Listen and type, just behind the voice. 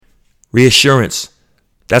Reassurance.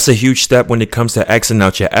 That's a huge step when it comes to Xing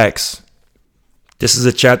out your ex. This is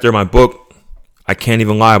a chapter in my book I can't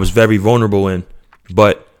even lie, I was very vulnerable in.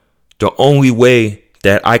 But the only way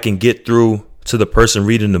that I can get through to the person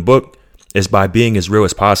reading the book is by being as real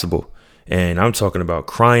as possible. And I'm talking about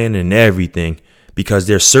crying and everything, because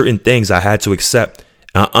there's certain things I had to accept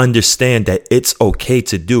and understand that it's okay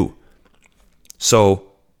to do.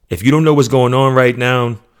 So if you don't know what's going on right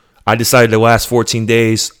now, I decided the last 14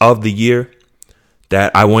 days of the year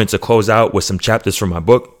that I wanted to close out with some chapters from my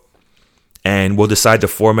book. And we'll decide the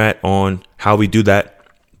format on how we do that.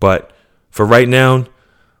 But for right now,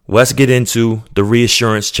 let's get into the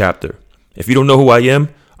Reassurance chapter. If you don't know who I am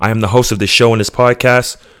the host of this show and this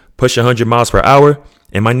podcast, Push 100 Miles Per Hour.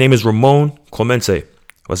 And my name is Ramon Clemente.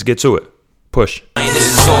 Let's get to it. Push.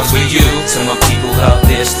 This song's for you, to my people out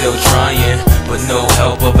there still trying, but no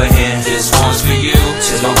help up ahead. This one's for you,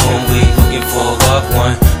 to my homie looking for a loved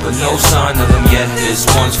one, but no sign of them yet. This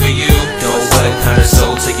one's for you, don't let kind of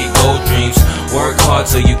soul take your gold dreams. Work hard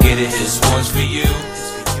till you get it. This one's for you.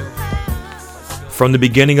 From the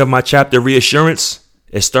beginning of my chapter, Reassurance,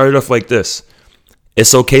 it started off like this.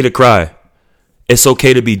 It's okay to cry. It's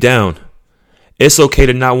okay to be down. It's okay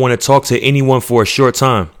to not want to talk to anyone for a short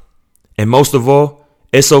time. And most of all,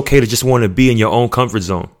 it's okay to just want to be in your own comfort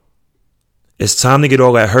zone. It's time to get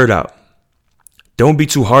all that hurt out. Don't be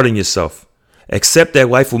too hard on yourself. Accept that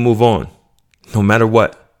life will move on, no matter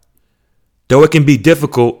what. Though it can be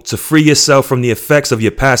difficult to free yourself from the effects of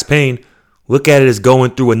your past pain, look at it as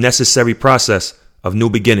going through a necessary process of new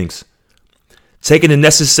beginnings. Taking the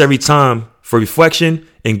necessary time for reflection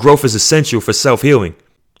and growth is essential for self-healing.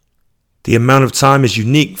 The amount of time is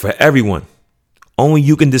unique for everyone. Only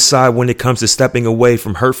you can decide when it comes to stepping away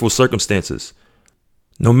from hurtful circumstances.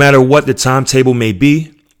 No matter what the timetable may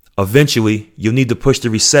be, eventually you'll need to push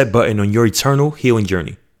the reset button on your eternal healing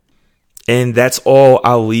journey. And that's all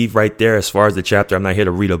I'll leave right there as far as the chapter. I'm not here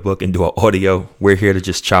to read a book and do an audio. We're here to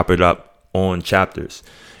just chop it up on chapters.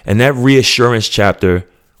 And that Reassurance chapter,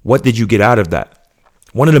 what did you get out of that?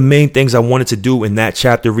 One of the main things I wanted to do in that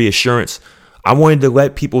chapter, Reassurance, I wanted to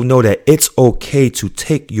let people know that it's okay to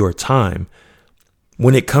take your time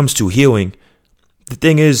when it comes to healing. The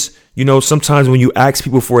thing is, sometimes when you ask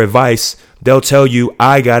people for advice, they'll tell you,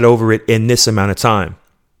 I got over it in this amount of time,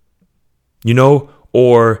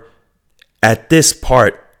 or at this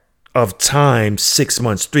part of time, 6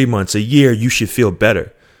 months, 3 months, a year, you should feel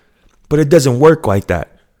better. But it doesn't work like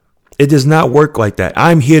that. It does not work like that.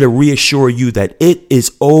 I'm here to reassure you that it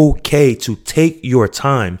is okay to take your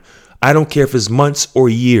time. I don't care if it's months or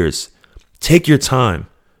years. Take your time.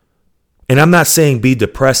 And I'm not saying be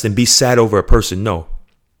depressed and be sad over a person. No.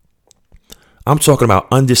 I'm talking about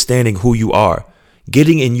understanding who you are.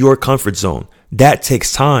 Getting in your comfort zone. That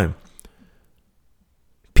takes time.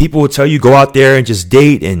 People will tell you go out there and just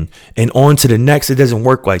date and on to the next. It doesn't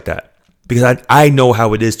work like that. Because I know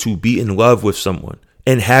how it is to be in love with someone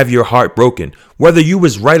and have your heart broken. Whether you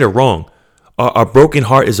was right or wrong. A broken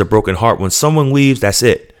heart is a broken heart. When someone leaves, that's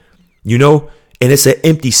it. And it's an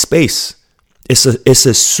empty space. It's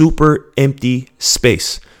a super empty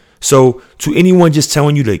space. So to anyone just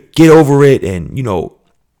telling you to get over it and,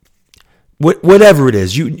 whatever it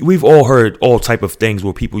is, we've all heard all type of things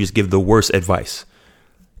where people just give the worst advice.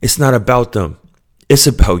 It's not about them. It's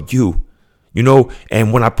about you,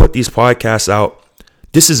 and when I put these podcasts out,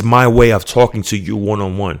 this is my way of talking to you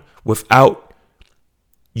one-on-one without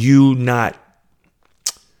you not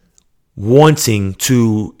wanting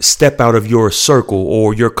to step out of your circle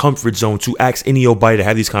or your comfort zone to ask anybody to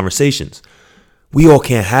have these conversations. We all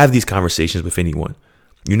can't have these conversations with anyone,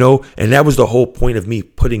 and that was the whole point of me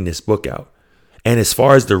putting this book out. And as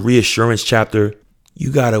far as the Reassurance chapter,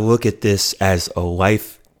 you got to look at this as a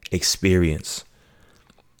life experience.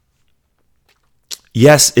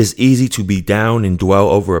 Yes, it's easy to be down and dwell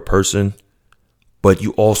over a person, but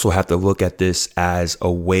you also have to look at this as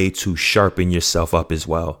a way to sharpen yourself up as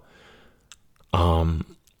well.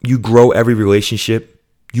 You grow every relationship.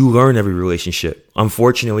 You learn every relationship.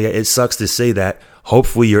 Unfortunately, it sucks to say that.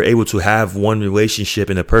 Hopefully you're able to have one relationship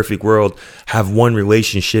in a perfect world, have one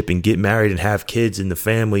relationship and get married and have kids in the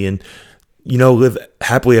family and, live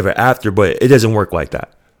happily ever after. But it doesn't work like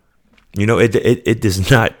that. It does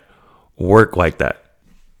not work like that,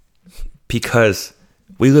 because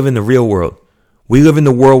we live in the real world. We live in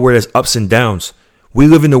the world where there's ups and downs. We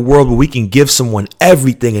live in the world where we can give someone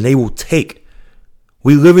everything and they will take.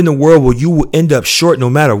 We live in the world where you will end up short no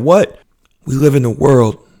matter what. We live in a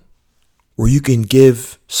world where you can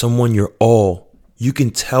give someone your all. You can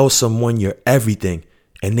tell someone your everything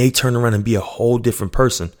and they turn around and be a whole different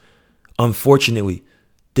person. Unfortunately,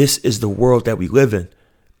 this is the world that we live in.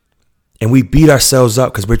 And we beat ourselves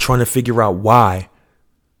up because we're trying to figure out why.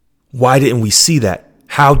 Why didn't we see that?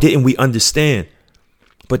 How didn't we understand?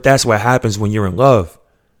 But that's what happens when you're in love.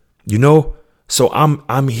 You know? So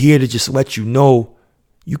I'm here to just let you know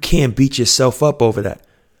you can't beat yourself up over that.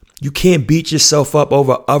 You can't beat yourself up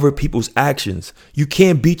over other people's actions. You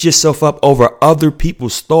can't beat yourself up over other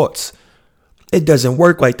people's thoughts. It doesn't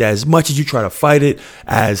work like that. As much as you try to fight it,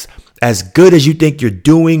 as good as you think you're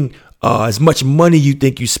doing, as much money you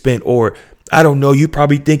think you spent, or I don't know, you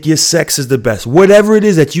probably think your sex is the best. Whatever it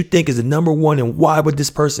is that you think is the number one, and why would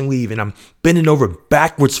this person leave? And I'm bending over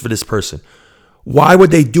backwards for this person. Why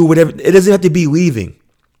would they do whatever? It doesn't have to be leaving,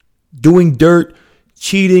 doing dirt,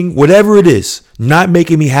 cheating, whatever it is, not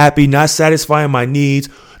making me happy, not satisfying my needs,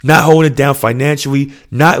 not holding it down financially,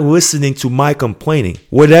 not listening to my complaining,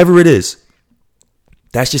 whatever it is.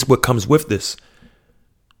 That's just what comes with this.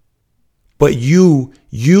 But you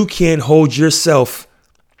can't hold yourself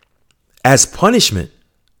as punishment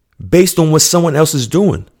based on what someone else is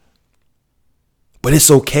doing. But it's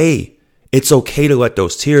okay. It's okay to let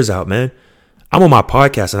those tears out, man. I'm on my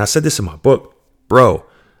podcast and I said this in my book. Bro,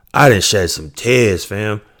 I done shed some tears,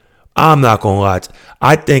 fam. I'm not going to lie.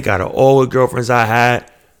 I think out of all the girlfriends I had,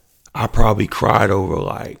 I probably cried over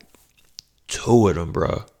like 2 of them,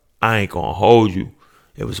 bro. I ain't going to hold you.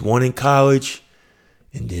 It was one in college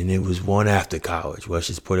and then it was one after college. Let's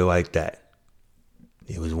just put it like that.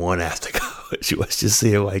 It was one after college. Let's just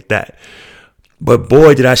say it like that. But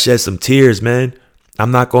boy, did I shed some tears, man.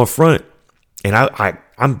 I'm not going to front. And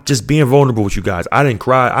I'm just being vulnerable with you guys. I didn't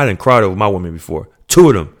cry over my women before. 2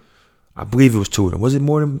 of them. I believe it was 2 of them. Was it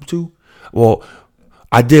more than 2? Well,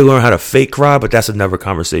 I did learn how to fake cry, but that's another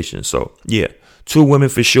conversation. So, yeah. 2 women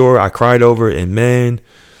for sure I cried over. And, man,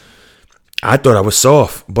 I thought I was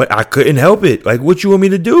soft, but I couldn't help it. Like, what you want me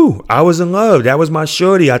to do? I was in love. That was my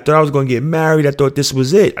shorty. I thought I was going to get married. I thought this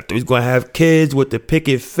was it. I thought we was going to have kids with the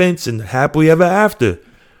picket fence and happily ever after.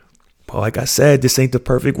 But like I said, this ain't the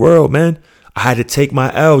perfect world, man. I had to take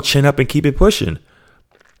my L, chin up, and keep it pushing.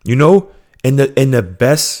 You know? And the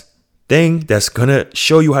best thing that's going to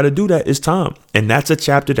show you how to do that is time. And that's a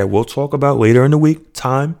chapter that we'll talk about later in the week.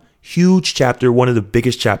 Time. Huge chapter. One of the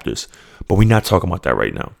biggest chapters. But we're not talking about that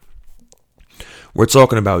right now. We're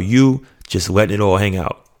talking about you just letting it all hang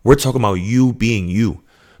out. We're talking about you being you.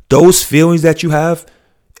 Those feelings that you have,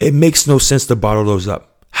 it makes no sense to bottle those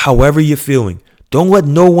up. However you're feeling, don't let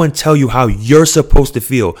no one tell you how you're supposed to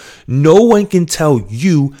feel. No one can tell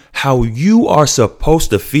you how you are supposed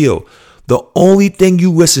to feel. The only thing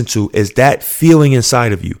you listen to is that feeling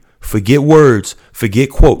inside of you. Forget words, forget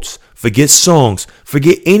quotes, forget songs,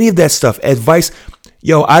 forget any of that stuff. Advice.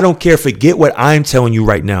 Yo, I don't care. Forget what I'm telling you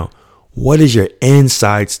right now. What is your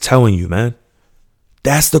insides telling you, man?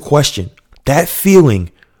 That's the question. That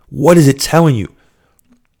feeling, what is it telling you?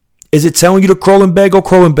 Is it telling you to crawl in bed? Go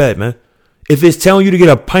crawl in bed, man. If it's telling you to get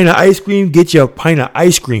a pint of ice cream, get you a pint of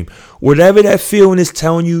ice cream. Whatever that feeling is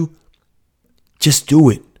telling you, just do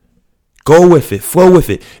it. Go with it. Flow with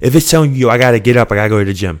it. If it's telling you, yo, I got to get up, I got to go to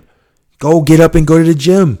the gym. Go get up and go to the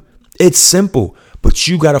gym. It's simple, but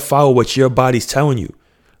you got to follow what your body's telling you.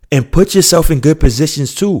 And put yourself in good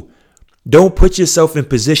positions too. Don't put yourself in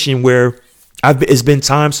position where it's been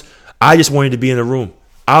times I just wanted to be in a room.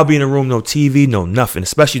 I'll be in a room, no TV, no nothing.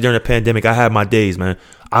 Especially during the pandemic. I had my days, man.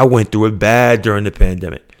 I went through it bad during the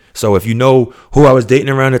pandemic. So if you know who I was dating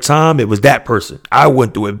around the time, it was that person. I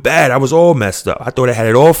went through it bad. I was all messed up. I thought I had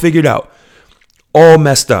it all figured out. All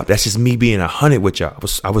messed up. That's just me being 100 with y'all.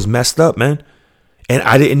 I was messed up, man. And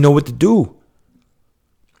I didn't know what to do.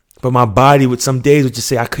 But my body would some days would just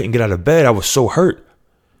say I couldn't get out of bed. I was so hurt.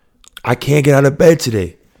 I can't get out of bed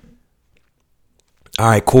today. All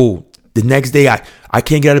right, cool. The next day, I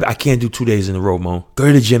can't get out of bed. I can't do 2 days in a row, Mo. Go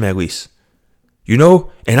to the gym at least. You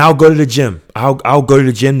know? And I'll go to the gym. I'll go to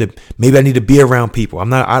the gym. Maybe I need to be around people.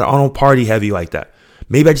 I don't party heavy like that.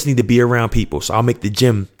 Maybe I just need to be around people. So I'll make the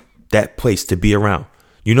gym that place to be around.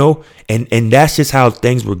 You know? And that's just how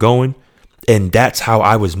things were going. And that's how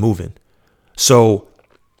I was moving. So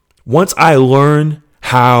once I learned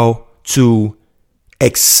how to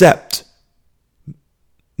accept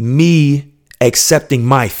me accepting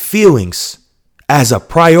my feelings as a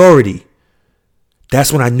priority,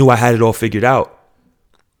 that's when I knew I had it all figured out.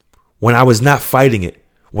 When I was not fighting it,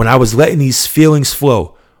 when I was letting these feelings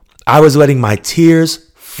flow, I was letting my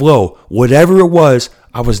tears flow. Whatever it was,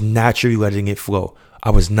 I was naturally letting it flow.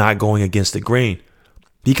 I was not going against the grain.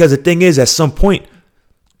 Because the thing is, at some point,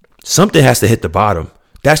 something has to hit the bottom.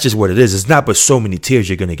 That's just what it is. It's not but so many tears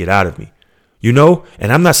you're going to get out of me. You know?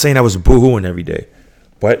 And I'm not saying I was boo-hooing every day.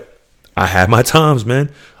 But I had my times,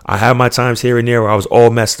 man. I had my times here and there where I was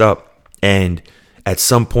all messed up. And At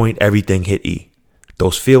some point, everything hit E.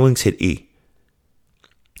 Those feelings hit E.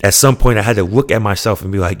 At some point, I had to look at myself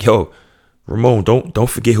and be like, yo, Ramon, don't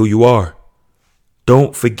forget who you are.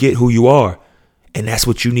 Don't forget who you are. And that's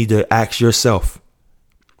what you need to ask yourself.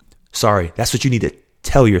 Sorry, that's what you need to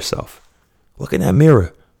tell yourself. Look in that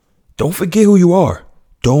mirror. Don't forget who you are.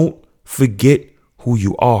 Don't forget who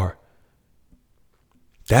you are.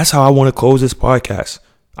 That's how I want to close this podcast.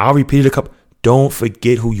 I'll repeat it a couple. Don't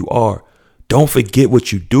forget who you are. Don't forget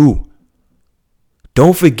what you do.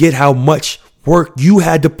 Don't forget how much work you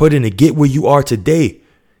had to put in to get where you are today.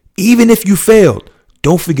 Even if you failed,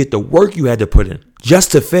 don't forget the work you had to put in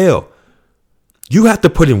just to fail. You have to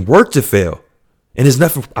put in work to fail. And there's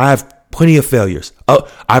nothing. I have plenty of failures.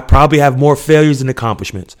 I probably have more failures than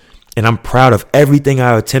accomplishments. And I'm proud of everything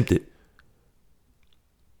I attempted.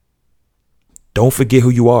 Don't forget who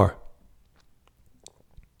you are.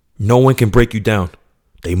 No one can break you down.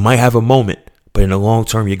 They might have a moment, but in the long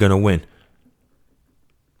term, you're going to win.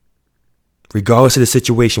 Regardless of the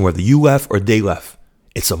situation, whether you left or they left,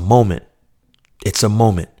 it's a moment. It's a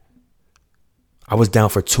moment. I was down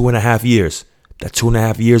for 2.5 years. That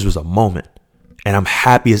 2.5 years was a moment. And I'm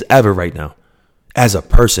happy as ever right now. As a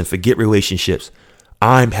person, forget relationships.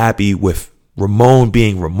 I'm happy with Ramon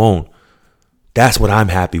being Ramon. That's what I'm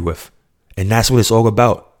happy with. And that's what it's all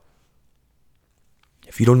about.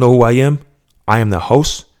 If you don't know who I am the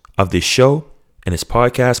host of this show and this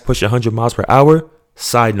podcast, Push 100 Miles Per Hour.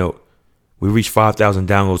 Side note, we reached 5,000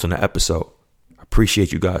 downloads on the episode. I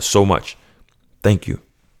appreciate you guys so much. Thank you.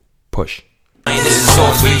 Push. This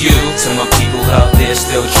one's for you, to my people out there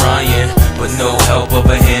still trying, but no help up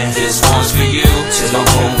ahead. This one's for you, to my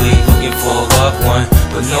homie looking for a loved one,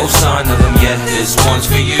 but no sign of them yet. This one's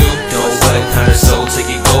for you, don't let kind of soul take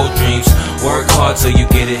your gold dreams. Work hard till you